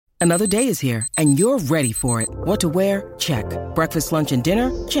Another day is here, and you're ready for it. What to wear? Check. Breakfast, lunch, and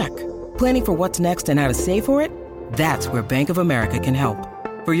dinner? Check. Planning for what's next and how to save for it? That's where Bank of America can help.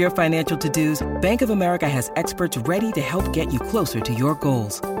 For your financial to-dos, Bank of America has experts ready to help get you closer to your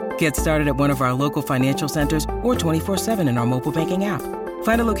goals. Get started at one of our local financial centers or 24/7 in our mobile banking app.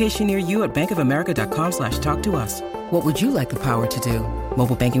 Find a location near you at bankofamerica.com/talktous. What would you like the power to do?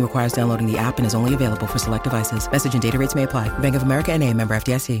 Mobile banking requires downloading the app and is only available for select devices. Message and data rates may apply. Bank of America N.A., member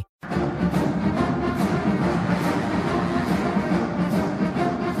FDIC.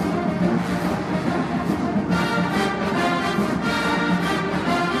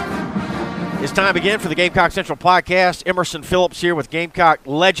 It's time again for the Gamecock Central podcast. Emerson Phillips here with Gamecock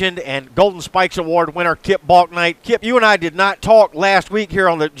legend and Golden Spikes Award winner Kip Balknight. Kip, you and I did not talk last week here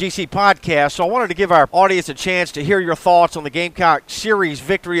on the GC podcast, so I wanted to give our audience a chance to hear your thoughts on the Gamecock series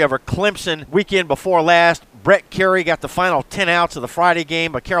victory over Clemson weekend before last. Brett Carey got the final 10 outs of the Friday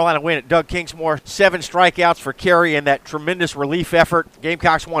game. A Carolina win at Doug Kingsmore. 7 strikeouts for Carey in that tremendous relief effort.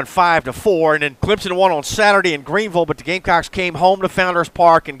 Gamecocks won 5-4. And then Clemson won on Saturday in Greenville, but the Gamecocks came home to Founders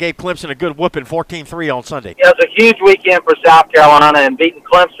Park and gave Clemson a good whooping, 14-3 on Sunday. Yeah, it was a huge weekend for South Carolina, and beating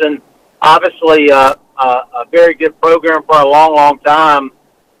Clemson, obviously a very good program for a long, long time.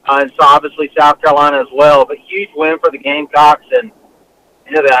 And so obviously South Carolina as well. But huge win for the Gamecocks, and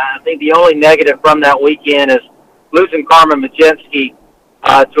I think the only negative from that weekend is losing Carmen Majinski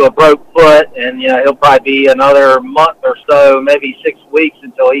to a broke foot, and he'll probably be another month or so, maybe 6 weeks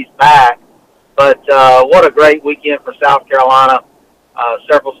until he's back. But what a great weekend for South Carolina.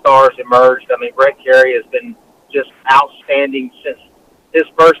 Several stars emerged. I mean, Brett Carey has been just outstanding since his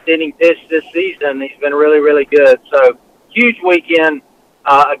first inning pitch this season. He's been really, really good. So huge weekend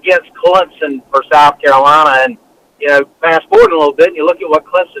against Clemson for South Carolina. And fast forward a little bit, and you look at what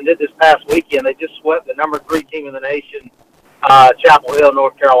Clemson did this past weekend. They just swept the number 3 team in the nation, Chapel Hill,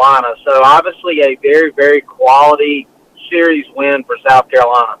 North Carolina. So obviously a very, very quality series win for South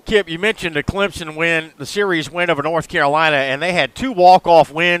Carolina. Kip, you mentioned the Clemson win, the series win over North Carolina, and they had 2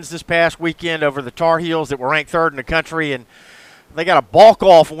 walk-off wins this past weekend over the Tar Heels that were ranked 3rd in the country, and they got a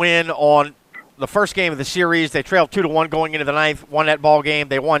walk-off win on the first game of the series. They trailed 2-1 going into the 9th, won that ball game.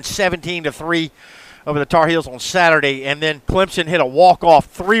 They won 17-3 over the Tar Heels on Saturday, and then Clemson hit a walk-off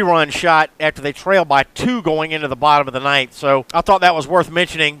 3-run shot after they trailed by 2 going into the bottom of the 9th. So I thought that was worth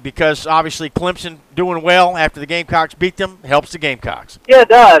mentioning because obviously Clemson doing well after the Gamecocks beat them helps the Gamecocks. Yeah, it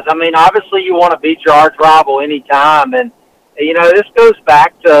does. I mean, obviously you want to beat your arch rival anytime, and this goes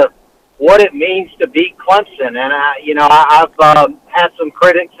back to what it means to beat Clemson. And I've had some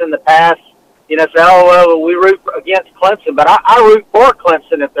critics in the past say, oh, well, we root against Clemson. But I root for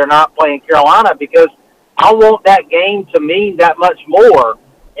Clemson if they're not playing Carolina because I want that game to mean that much more.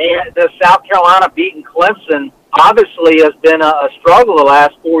 And the South Carolina beating Clemson obviously has been a struggle the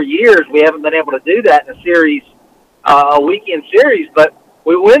last 4 years. We haven't been able to do that in a series, a weekend series. But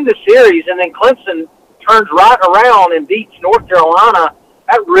we win the series, and then Clemson turns right around and beats North Carolina.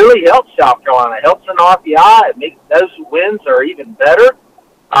 That really helps South Carolina. It helps an RPI. It makes those wins are even better.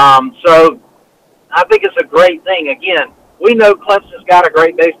 So I think it's a great thing. Again, we know Clemson's got a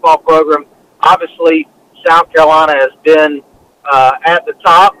great baseball program. Obviously, South Carolina has been at the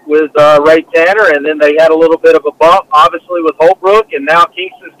top with Ray Tanner, and then they had a little bit of a bump, obviously, with Holbrook, and now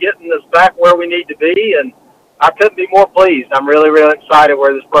Kingston's getting us back where we need to be, and I couldn't be more pleased. I'm really, really excited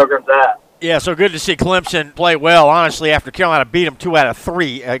where this program's at. Yeah, so good to see Clemson play well, honestly, after Carolina beat them 2 out of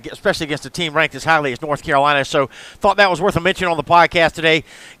 3, especially against a team ranked as highly as North Carolina. So thought that was worth a mention on the podcast today.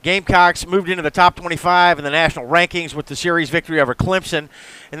 Gamecocks moved into the top 25 in the national rankings with the series victory over Clemson.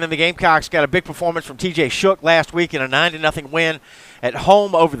 And then the Gamecocks got a big performance from T.J. Shook last week in a 9-0 win at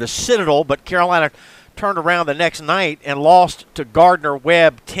home over the Citadel. But Carolina turned around the next night and lost to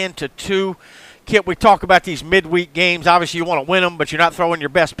Gardner-Webb 10-2. Kip, we talk about these midweek games. Obviously, you want to win them, but you're not throwing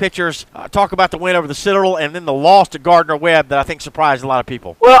your best pitchers. Talk about the win over the Citadel and then the loss to Gardner-Webb that I think surprised a lot of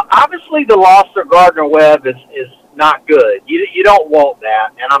people. Well, obviously the loss to Gardner-Webb is not good. You don't want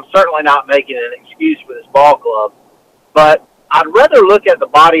that, and I'm certainly not making an excuse for this ball club. But I'd rather look at the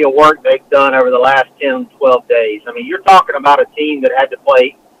body of work they've done over the last 10, 12 days. I mean, you're talking about a team that had to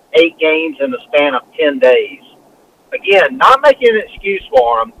play 8 games in the span of 10 days. Again, not making an excuse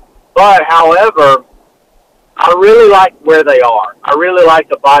for them. But, however, I really like where they are. I really like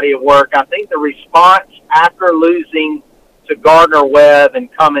the body of work. I think the response after losing to Gardner-Webb and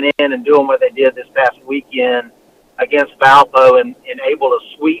coming in and doing what they did this past weekend against Valpo and able to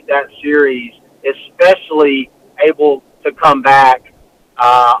sweep that series, especially able to come back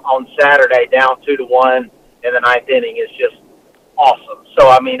on Saturday down 2-1 in the 9th inning is just awesome. So,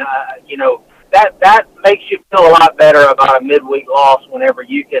 I mean, that makes you feel a lot better about a midweek loss whenever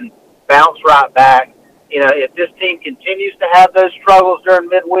you can bounce right back. If this team continues to have those struggles during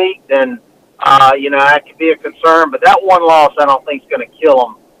midweek, then that could be a concern. But that one loss, I don't think is going to kill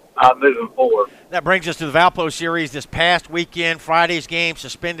them moving forward. That brings us to the Valpo series this past weekend. Friday's game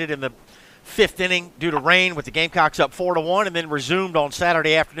suspended in the 5th inning due to rain, with the Gamecocks up 4-1, and then resumed on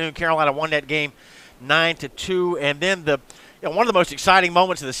Saturday afternoon. Carolina won that game 9-2, and then one of the most exciting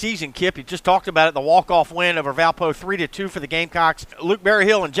moments of the season, Kip, you just talked about it, the walk-off win over Valpo 3-2 for the Gamecocks. Luke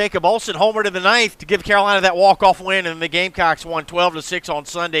Berryhill and Jacob Olson homered in the 9th to give Carolina that walk-off win, and the Gamecocks won 12-6 on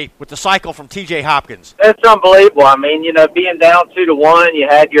Sunday with the cycle from T.J. Hopkins. That's unbelievable. I mean, being down 2-1, you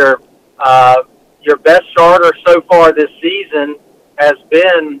had your best starter so far this season has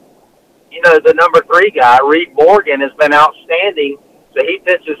been, the number 3 guy, Reed Morgan, has been outstanding. So he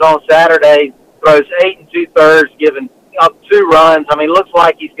pitches on Saturday, throws 8 2/3, giving up 2 runs. I mean, looks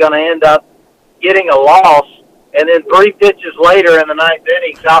like he's going to end up getting a loss. And then 3 pitches later in the 9th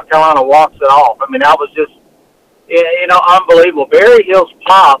inning, South Carolina walks it off. I mean, that was just, unbelievable. Berryhill's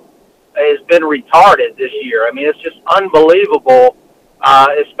pop has been retarded this year. I mean, it's just unbelievable,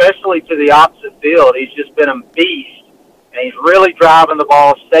 especially to the opposite field. He's just been a beast, and he's really driving the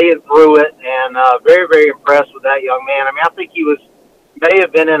ball, staying through it, and very, very impressed with that young man. I mean, I think he may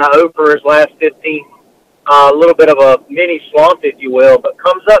have been in a O for his last 15, a little bit of a mini slump, if you will, but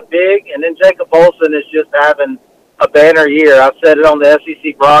comes up big. And then Jacob Olson is just having a banner year. I've said it on the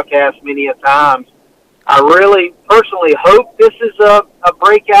SEC broadcast many a times. I really personally hope this is a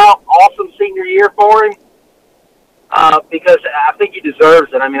breakout, awesome senior year for him, because I think he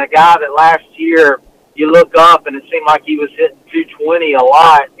deserves it. I mean, a guy that last year you look up and it seemed like he was hitting 220 a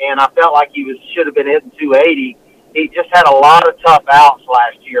lot, and I felt like he should have been hitting 280. He just had a lot of tough outs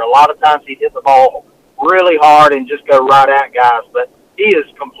last year. A lot of times he'd hit the ball really hard and just go right at guys, but he is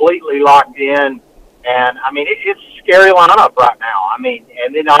completely locked in, and I mean it's a scary lineup right now. I mean,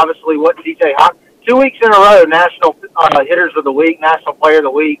 and then obviously what TJ Hopkins, 2 weeks in a row, National Hitters of the Week, National Player of the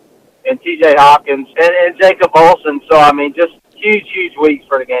Week, and TJ Hopkins and Jacob Olson. So I mean, just huge weeks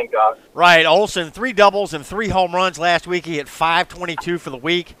for the Gamecocks. Right, Olson 3 doubles and 3 home runs last week. He hit .522 for the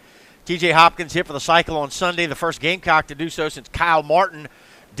week. TJ Hopkins hit for the cycle on Sunday, the first Gamecock to do so since Kyle Martin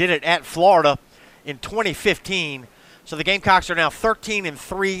did it at Florida in 2015. So the Gamecocks are now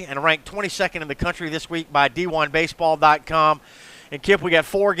 13-3 and ranked 22nd in the country this week by D1Baseball.com. And, Kip, we got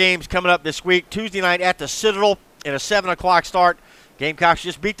 4 games coming up this week. Tuesday night at the Citadel in a 7 o'clock start. Gamecocks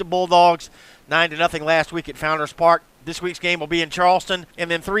just beat the Bulldogs 9-0 last week at Founders Park. This week's game will be in Charleston. And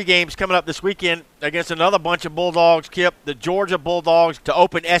then 3 games coming up this weekend against another bunch of Bulldogs, Kip. The Georgia Bulldogs to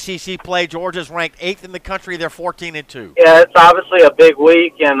open SEC play. Georgia's ranked 8th in the country. They're 14-2. Yeah, it's obviously a big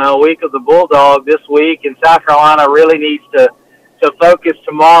week and a week of the Bulldog this week. And South Carolina really needs to focus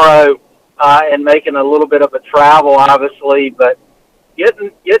tomorrow and making a little bit of a travel, obviously. But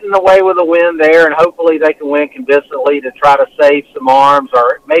getting away with a win there, and hopefully they can win convincingly to try to save some arms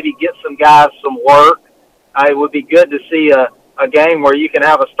or maybe get some guys some work. It would be good to see a game where you can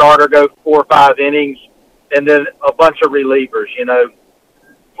have a starter go 4 or 5 innings and then a bunch of relievers,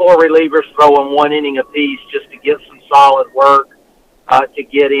 4 relievers throwing 1 inning apiece just to get some solid work to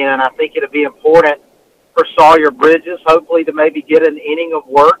get in. I think it would be important for Sawyer Bridges, hopefully, to maybe get an inning of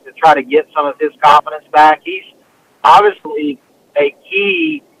work to try to get some of his confidence back. He's obviously a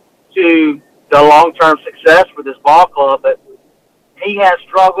key to the long-term success for this ball club, but he has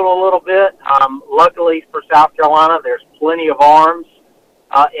struggled a little bit. Luckily for South Carolina, there's plenty of arms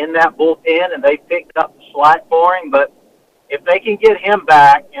in that bullpen, and they picked up the slack for him. But if they can get him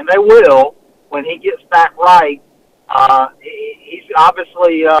back, and they will when he gets back right, he's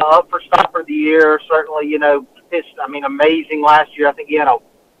obviously up for stopper of the year. Certainly, pitched, amazing last year. I think he had a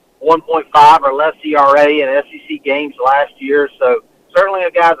 1.5 or less ERA in SEC games last year. So certainly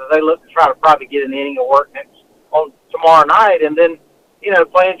a guy that they look to try to probably get an inning of work on tomorrow night. And then,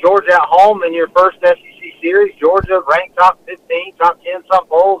 playing Georgia at home in your first SEC series, Georgia ranked top 15, top 10 some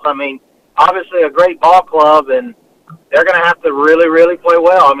polls. Obviously a great ball club, and they're going to have to really, really play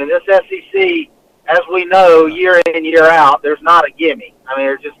well. This SEC, as we know, year in and year out, there's not a gimme.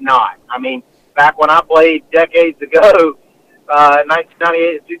 There's just not. Back when I played decades ago,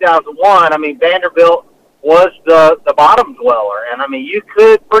 1998 and 2001, Vanderbilt was the bottom dweller. And, you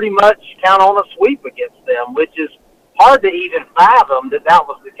could pretty much count on a sweep against them, which is hard to even fathom that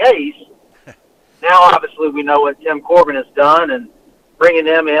was the case. Now, obviously, we know what Tim Corbin has done and bringing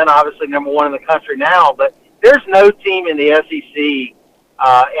them in, obviously number 1 in the country now. But there's no team in the SEC,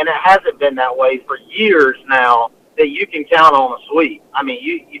 and it hasn't been that way for years now, that you can count on a sweep.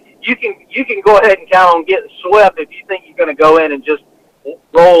 You can go ahead and count on getting swept if you think you're going to go in and just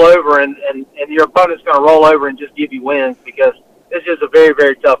roll over and your opponent's going to roll over and just give you wins, because this is a very,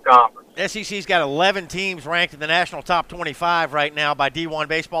 very tough conference. SEC's got 11 teams ranked in the national top 25 right now by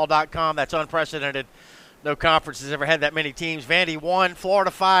D1Baseball.com. That's unprecedented. No conference has ever had that many teams. Vandy 1,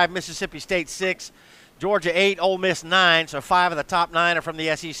 Florida 5, Mississippi State 6, Georgia 8, Ole Miss 9. So 5 of the top 9 are from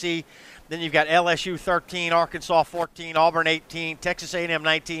the SEC. Then you've got LSU 13, Arkansas 14, Auburn 18, Texas A&M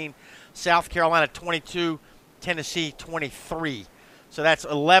 19, South Carolina 22, Tennessee 23. So that's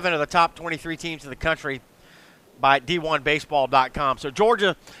 11 of the top 23 teams in the country by D1Baseball.com. So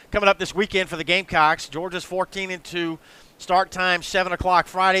Georgia coming up this weekend for the Gamecocks. Georgia's 14-2. Start time 7 o'clock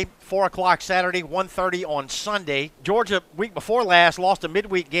Friday, 4 o'clock Saturday, 1:30 on Sunday. Georgia, week before last, lost a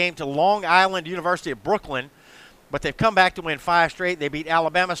midweek game to Long Island University of Brooklyn, but they've come back to win 5 straight. They beat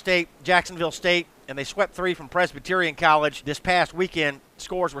Alabama State, Jacksonville State, and they swept 3 from Presbyterian College this past weekend.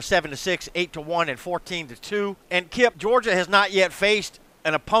 Scores were 7-6, 8-1, and 14-2. And Kip, Georgia has not yet faced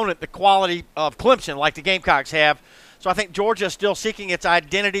an opponent the quality of Clemson like the Gamecocks have. So I think Georgia is still seeking its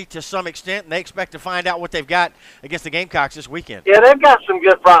identity to some extent, and they expect to find out what they've got against the Gamecocks this weekend. Yeah, they've got some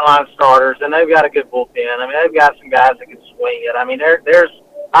good frontline starters, and they've got a good bullpen. I mean, they've got some guys that can swing it. I mean,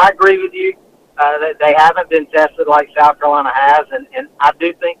 I agree with you. They haven't been tested like South Carolina has, and I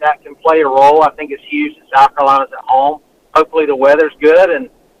do think that can play a role. I think it's huge that South Carolina's at home. Hopefully the weather's good, and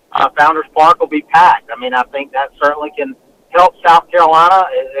Founders Park will be packed. I mean, I think that certainly can help South Carolina.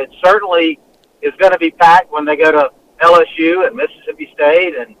 It certainly is going to be packed when they go to LSU and Mississippi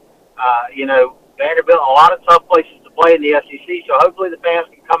State and, Vanderbilt, a lot of tough places to play in the SEC. So hopefully the fans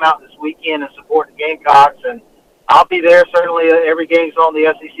can come out this weekend and support the Gamecocks. And I'll be there. Certainly every game's on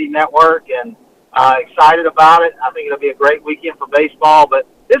the SEC network, and excited about it. I think it'll be a great weekend for baseball. But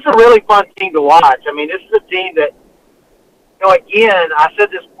this is a really fun team to watch. I mean, this is a team that, again, I said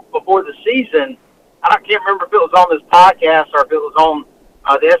this before the season. I can't remember if it was on this podcast or if it was on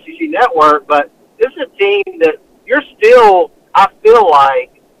the SEC network, but this is a team that you're still, I feel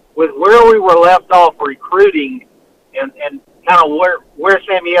like, with where we were left off recruiting and kind of where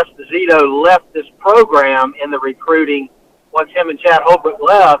Sammy Esposito left this program in the recruiting once him and Chad Holbrook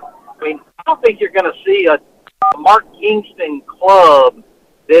left. I mean, I don't think you're going to see a Mark Kingston club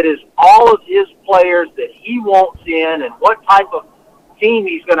that is all of his players that he wants in and what type of team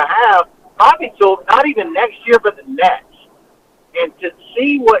he's going to have, probably till not even next year, but the next. And to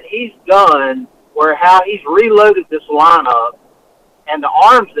see what he's done, how he's reloaded this lineup and the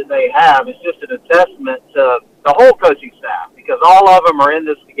arms that they have is just a testament to the whole coaching staff, because all of them are in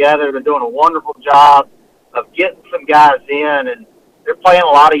this together. They're doing a wonderful job of getting some guys in, and they're playing a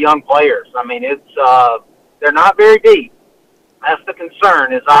lot of young players. I mean, they're not very deep. That's the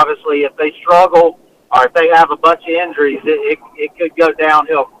concern, is obviously if they struggle or if they have a bunch of injuries, it could go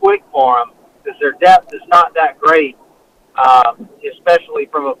downhill quick for them, because their depth is not that great, especially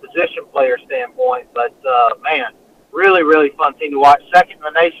from a position player standpoint. But, man, really, really fun team to watch. Second in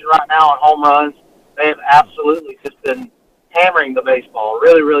the nation right now on home runs. They have absolutely just been hammering the baseball.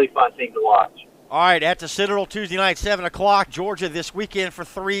 Really, really fun team to watch. All right, at the Citadel, Tuesday night, 7 o'clock. Georgia this weekend for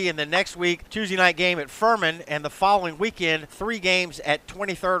 3, and the next week, Tuesday night game at Furman, and the following weekend, 3 games at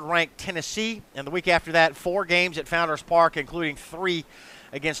 23rd-ranked Tennessee, and the week after that, 4 games at Founders Park, including 3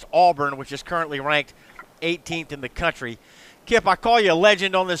 against Auburn, which is currently ranked 18th in the country. Kip, I call you a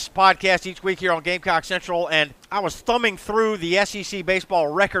legend on this podcast each week here on Gamecock Central, and I was thumbing through the SEC baseball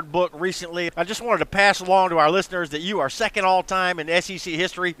record book recently. I just wanted to pass along to our listeners that you are second all-time in SEC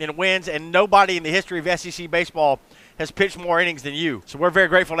history in wins, and nobody in the history of SEC baseball has pitched more innings than you. So we're very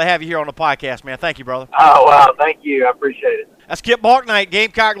grateful to have you here on the podcast, man. Thank you, brother. Oh, wow. Thank you. I appreciate it. That's Kip Balknight,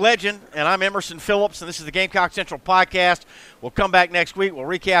 Gamecock legend, and I'm Emerson Phillips, and this is the Gamecock Central podcast. We'll come back next week. We'll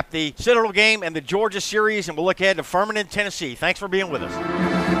recap the Citadel game and the Georgia series, and we'll look ahead to Furman in Tennessee. Thanks for being with us.